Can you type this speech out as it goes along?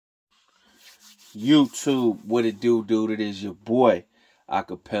YouTube, what it do, dude? It is your boy,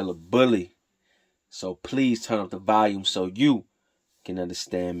 Acapella Bully. So please turn up the volume so you can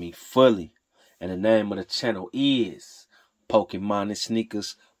understand me fully. And the name of the channel is Pokemon and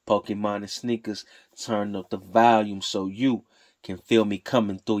Sneakers. Pokemon and Sneakers. Turn up the volume so you can feel me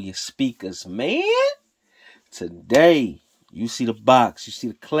coming through your speakers, man. Today, you see the box, you see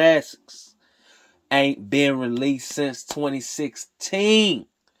the classics. Ain't been released since 2016.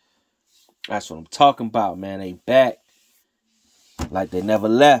 That's what I'm talking about, man. They back like they never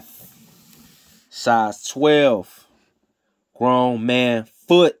left. Size 12. Grown man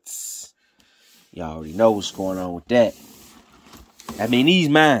foots. Y'all already know what's going on with that. I mean, these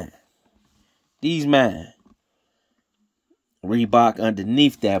mine. These mine. Reebok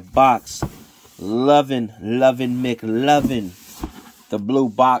underneath that box. Loving McLovin. The blue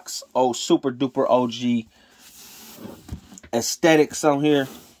box. Oh, super duper OG. Aesthetics on here.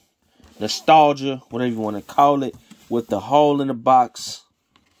 Nostalgia, whatever you want to call it. With the hole in the box.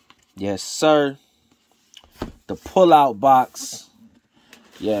 Yes, sir. The pull-out box.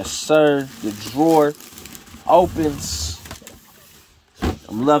 Yes, sir. The drawer opens.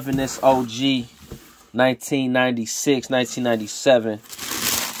 I'm loving this OG 1996, 1997.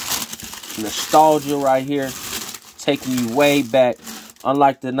 Nostalgia right here. Taking you way back.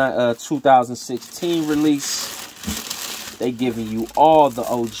 Unlike the 2016 release, they giving you all the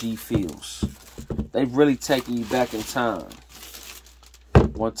OG feels. They've really taken you back in time.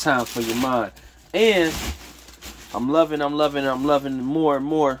 One time for your mind. And I'm loving more and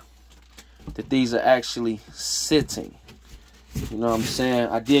more that these are actually sitting. You know what I'm saying?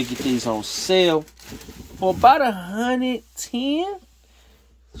 I did get these on sale for about 110.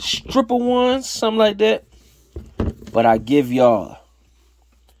 Stripper ones, something like that. But I give y'all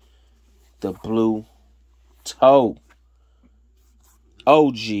the blue toe.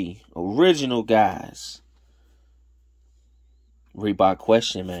 OG, original guys. Reebok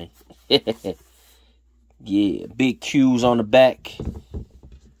question, man. Yeah, big Q's on the back.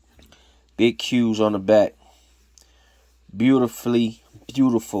 Big Q's on the back. Beautifully,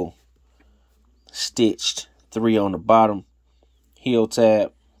 beautiful. Stitched. 3 on the bottom. Heel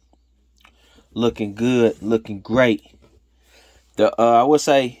tab. Looking good. Looking great. I would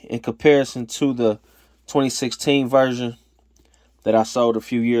say in comparison to the 2016 version that I sold a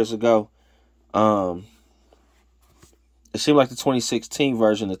few years ago, it seemed like the 2016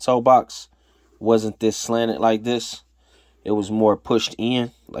 version, the toe box, wasn't this slanted like this. It was more pushed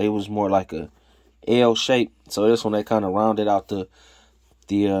in. Like it was more like a L shape. So this one they kind of rounded out the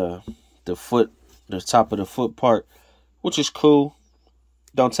foot, the top of the foot part, which is cool.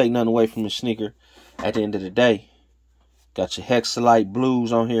 Don't take nothing away from the sneaker. At the end of the day, got your Hexalite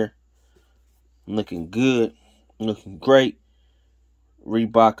blues on here. Looking good, looking great.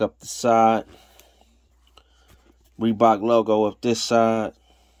 Reebok up the side. Reebok logo up this side.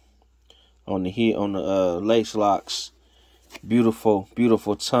 On the lace locks. Beautiful,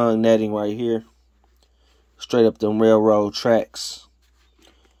 beautiful tongue netting right here. Straight up them railroad tracks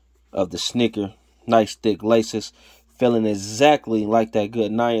of the sneaker. Nice thick laces. Feeling exactly like that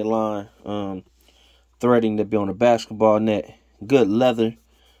good nylon threading that be on the basketball net. Good leather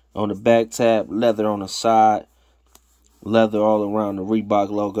on the back tab. Leather on the side. Leather all around the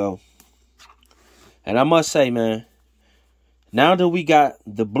Reebok logo. And I must say, man, now that we got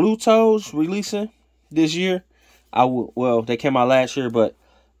the blue toes releasing this year, well, they came out last year, but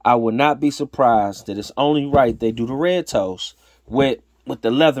I would not be surprised that it's only right they do the red toes with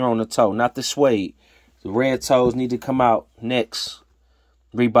the leather on the toe, not the suede. The red toes need to come out next.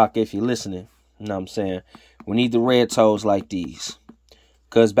 Reebok, if you're listening, you know what I'm saying? We need the red toes like these.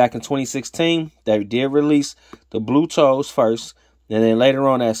 Because back in 2016, they did release the blue toes first. And then later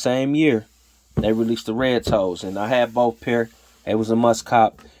on that same year, they released the red toes. And I had both pair. It was a must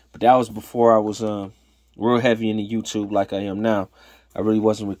cop. But that was before I was real heavy into YouTube like I am now. I really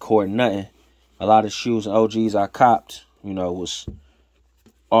wasn't recording nothing. A lot of shoes and OGs I copped, you know, was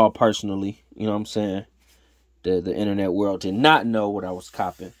all personally. You know what I'm saying? The internet world did not know what I was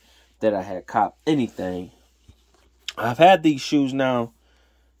copping. That I had copped anything. I've had these shoes now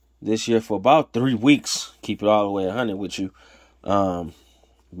this year for about 3 weeks. Keep it all the way 100 with you.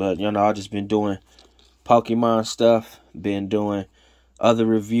 But, you know, I've just been doing Pokemon stuff. Been doing other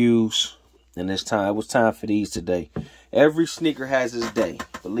reviews. And it was time for these today. Every sneaker has its day.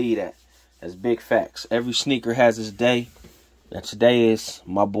 Believe that. That's big facts. Every sneaker has its day. And today is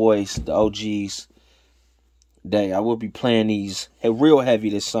my boys, the OGs, day. I will be playing these real heavy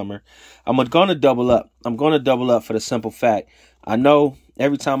this summer. I'm going to double up. I'm going to double up for the simple fact. I know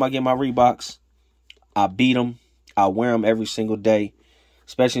every time I get my Reeboks, I beat them. I wear them every single day.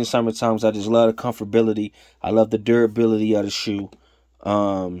 especially in summer times. I just love the comfortability. I love the durability of the shoe.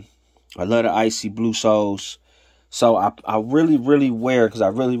 I love the icy blue soles. So I really, really wear, because I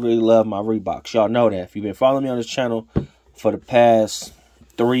really, really love my Reeboks. Y'all know that. If you've been following me on this channel for the past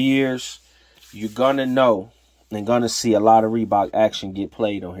 3 years, you're going to know and going to see a lot of Reebok action get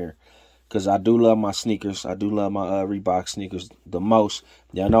played on here. Because I do love my sneakers. I do love my Reebok sneakers the most.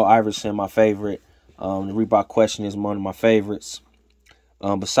 Y'all know Iverson, my favorite. The Reebok Question is one of my favorites.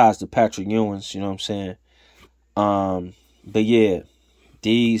 Besides the Patrick Ewings, you know what I'm saying? But yeah,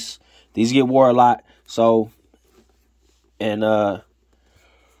 these get wore a lot. So, and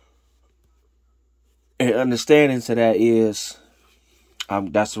understanding to that is,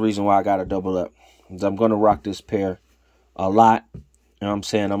 that's the reason why I got to double up. I'm going to rock this pair a lot. You know what I'm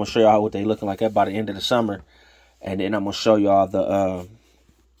saying? I'm going to show y'all what they looking like by the end of the summer. And then I'm going to show y'all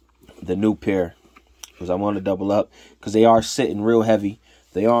the new pair. Because I want to double up. Because they are sitting real heavy.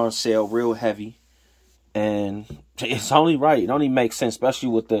 They are on sale real heavy. And it's only right. It only makes sense. Especially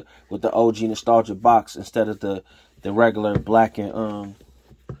with the OG nostalgia box. Instead of the regular black and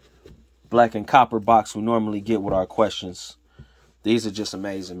copper box we normally get with our questions. These are just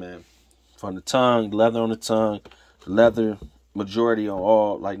amazing, man. From the tongue, leather on the tongue, leather majority on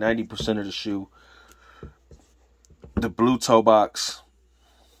all, like 90% of the shoe. The blue toe box,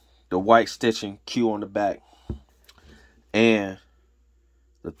 the white stitching, Q on the back, and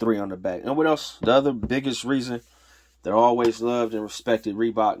the 3 on the back. And what else? The other biggest reason that I always loved and respected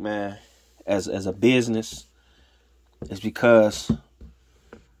Reebok, man, as a business, is because,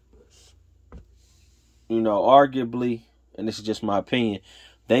 you know, arguably, and this is just my opinion,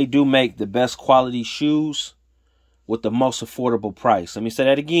 they do make the best quality shoes with the most affordable price. Let me say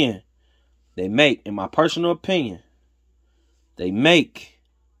that again. They make, in my personal opinion, they make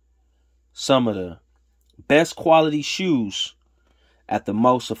some of the best quality shoes at the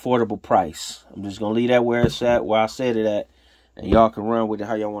most affordable price. I'm just going to leave that where it's at, where I said it at, and y'all can run with it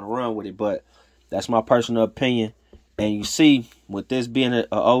how y'all want to run with it. But that's my personal opinion. And you see, with this being an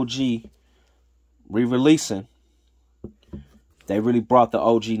OG re-releasing, they really brought the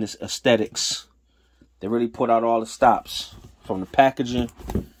OG aesthetics. They really put out all the stops, from the packaging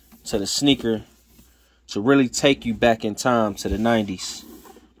to the sneaker, to really take you back in time to the 90s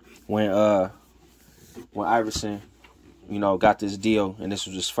when Iverson, you know, got this deal, and this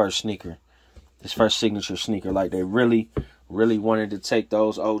was his first sneaker, his first signature sneaker. Like, they really, really wanted to take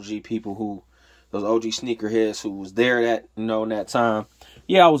those OG people those OG sneakerheads who was there that, you know, in that time.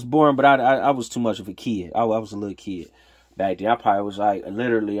 Yeah, I was born, but I was too much of a kid. I was a little kid back then. I probably was like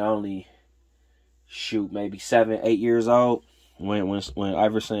literally only, maybe 7, 8 years old when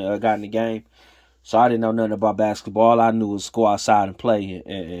Iverson got in the game. So I didn't know nothing about basketball. All I knew was go outside and play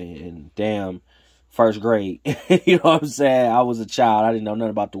and damn first grade. You know what I'm saying? I was a child. I didn't know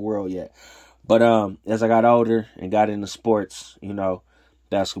nothing about the world yet. But as I got older and got into sports, you know,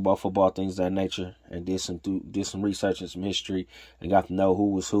 basketball, football, things of that nature, and did some research and some history, and got to know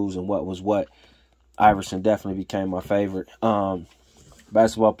who was whose and what was what, Iverson definitely became my favorite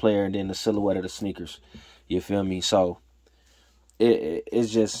basketball player, and then the silhouette of the sneakers. You feel me? So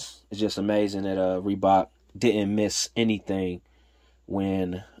it's just amazing that Reebok didn't miss anything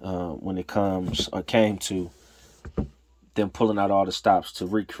when it came to them pulling out all the stops to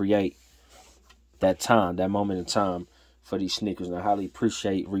recreate that moment in time for these sneakers. And I highly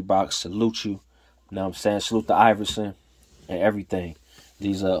appreciate Reebok. Salute you. You know what I'm saying? Salute to Iverson and everything.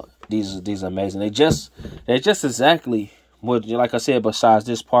 These are amazing. They just exactly what, like I said, besides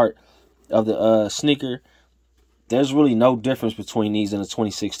this part of the sneaker, there's really no difference between these and the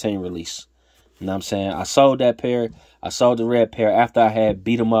 2016 release. You know what I'm saying? I sold that pair. I sold the red pair after I had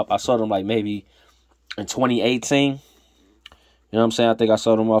beat them up. I sold them like maybe in 2018. You know what I'm saying? I think I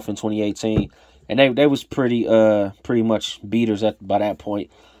sold them off in 2018. And they was pretty much beaters by that point.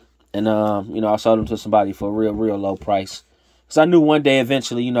 And you know, I sold them to somebody for a real low price. Because I knew one day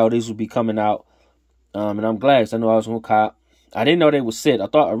eventually, you know, these would be coming out. And I'm glad, 'cause I knew I was gonna cop. I didn't know they would sit.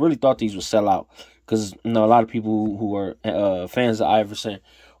 I really thought these would sell out. Because, you know, a lot of people who are fans of Iverson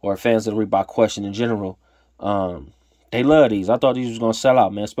or fans of the Reebok Question in general, they love these. I thought these was going to sell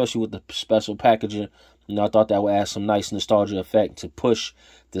out, man, especially with the special packaging. You know, I thought that would add some nice nostalgia effect to push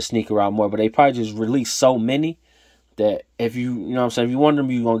the sneaker out more. But they probably just released so many that if you know what I'm saying, if you want them,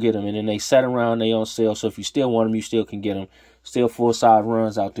 you're going to get them. And then they sat around, they on sale. So if you still want them, you still can get them. Still full-size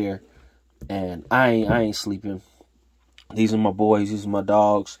runs out there. And I ain't sleeping. These are my boys. These are my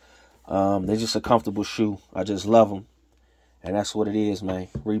dogs. They're just a comfortable shoe. I just love them. And that's what it is, man.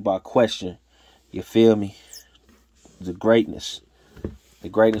 Reebok Question. You feel me? The greatness. The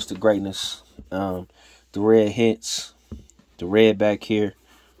greatness. The red hints. The red back here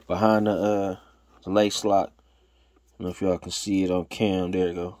behind the lace lock. I don't know if y'all can see it on cam. There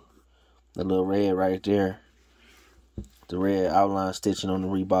you go. The little red right there. The red outline stitching on the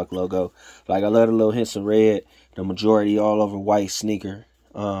Reebok logo. Like, I love the little hints of red. The majority all over white sneaker.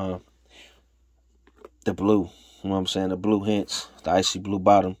 The blue. You know what I'm saying? The blue hints. The icy blue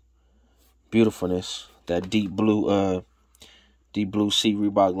bottom. Beautifulness. That deep blue sea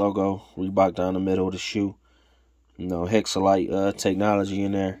Reebok logo. Reebok down the middle of the shoe. You know, hexalite technology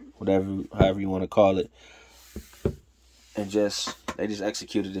in there. However you want to call it. And they just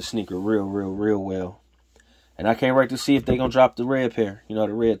executed the sneaker real well. And I can't wait to see if they're going to drop the red pair. You know,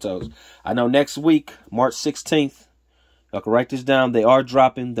 the red toes. I know next week, March 16th, y'all can write this down. They are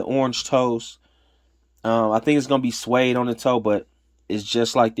dropping the orange toes. I think it's going to be suede on the toe, but it's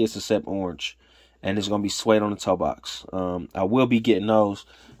just like this except orange. And it's going to be suede on the toe box. I will be getting those.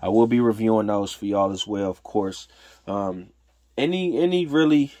 I will be reviewing those for y'all as well, of course. Any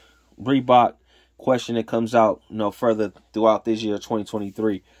really Reebok question that comes out, you know, further throughout this year,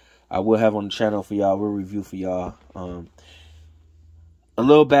 2023, I will have on the channel for y'all. We'll review for y'all. A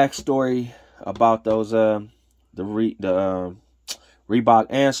little backstory about those Reebok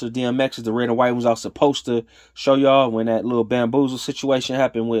Answer DMXs, the red and white ones. I was supposed to show y'all when that little bamboozle situation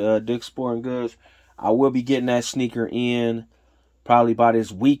happened with Dick's Sporting Goods. I will be getting that sneaker in probably by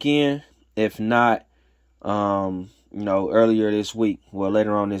this weekend, if not, you know, earlier this week. Well,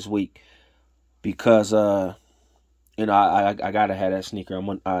 later on this week, because you know, I gotta have that sneaker.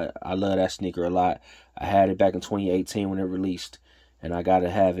 I love that sneaker a lot. I had it back in 2018 when it released, and I gotta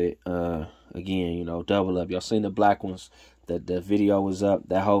have it again. You know, double up. Y'all seen the black ones? The video was up.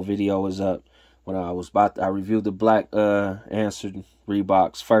 That whole video was up when I reviewed the black Answered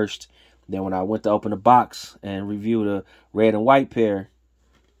Reeboks first. Then when I went to open the box and review the red and white pair,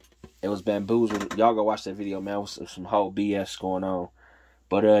 it was bamboozled. Y'all go watch that video, man. It was some whole BS going on.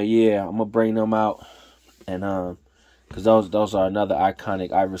 But yeah, I'm gonna bring them out, and because those are another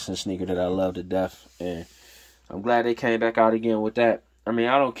iconic Iverson sneaker that I love to death, and I'm glad they came back out again with that. I mean,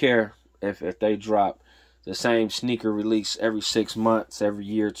 I don't care if they drop the same sneaker release every 6 months, every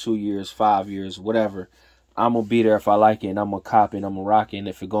year, 2 years, 5 years, whatever. I'm gonna be there if I like it, and I'm gonna cop it, and I'm gonna rock it. And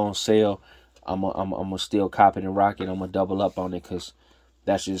if it go on sale, I'm gonna still cop it and rock it. I'm gonna double up on it, because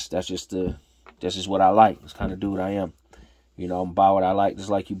that's just what I like. It's kind of dude I am. You know, I'm buy what I like, just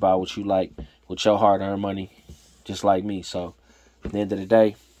like you buy what you like with your hard-earned money, just like me. So at the end of the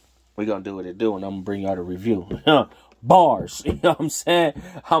day, we're gonna do what it do, and I'm gonna bring y'all a review. Bars. You know what I'm saying?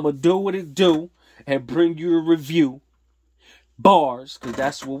 I'm gonna do what it do and bring you a review. Bars, because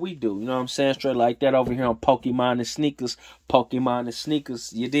that's what we do. You know what I'm saying? Straight like that over here on Pokemon and Sneakers. Pokemon and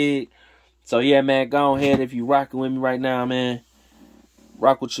Sneakers. You dig? So yeah, man, go ahead if you rocking with me right now, man.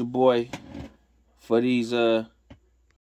 Rock with your boy for these